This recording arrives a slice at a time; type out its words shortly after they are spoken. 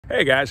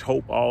Hey guys,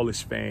 hope all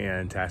is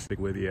fantastic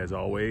with you as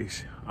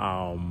always.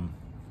 I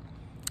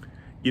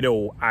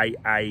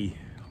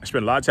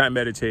spend a lot of time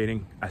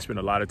meditating. I spend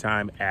a lot of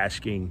time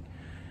asking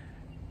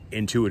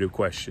intuitive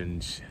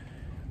questions.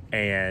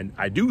 And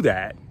I do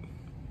that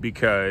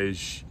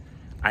because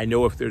I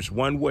know if there's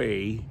one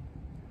way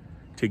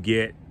to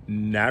get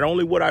not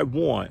only what I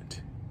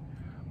want,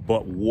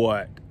 but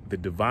what the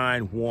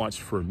divine wants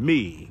for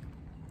me,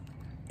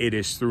 it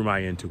is through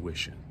my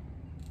intuition.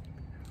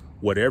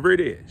 Whatever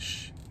it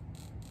is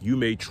you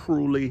may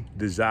truly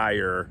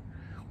desire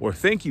or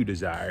think you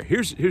desire.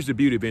 Here's the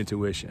beauty of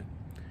intuition.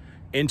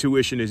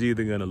 Intuition is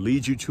either going to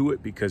lead you to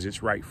it because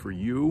it's right for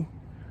you,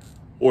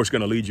 or it's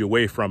going to lead you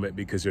away from it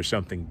because there's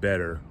something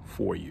better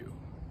for you.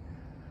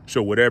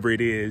 So whatever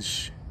it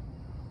is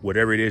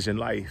in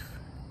life,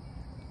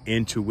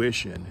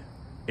 intuition,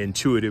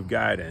 intuitive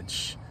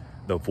guidance,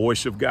 the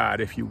voice of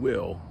God, if you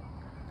will,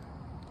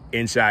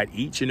 inside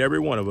each and every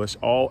one of us,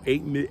 all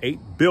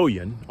 8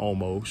 billion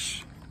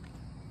almost,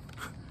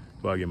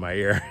 bug in my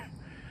ear,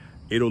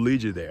 it'll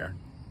lead you there.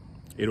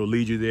 It'll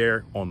lead you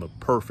there on the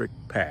perfect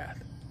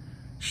path.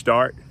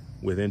 Start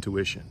with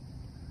intuition.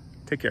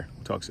 Take care.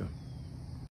 We'll talk soon.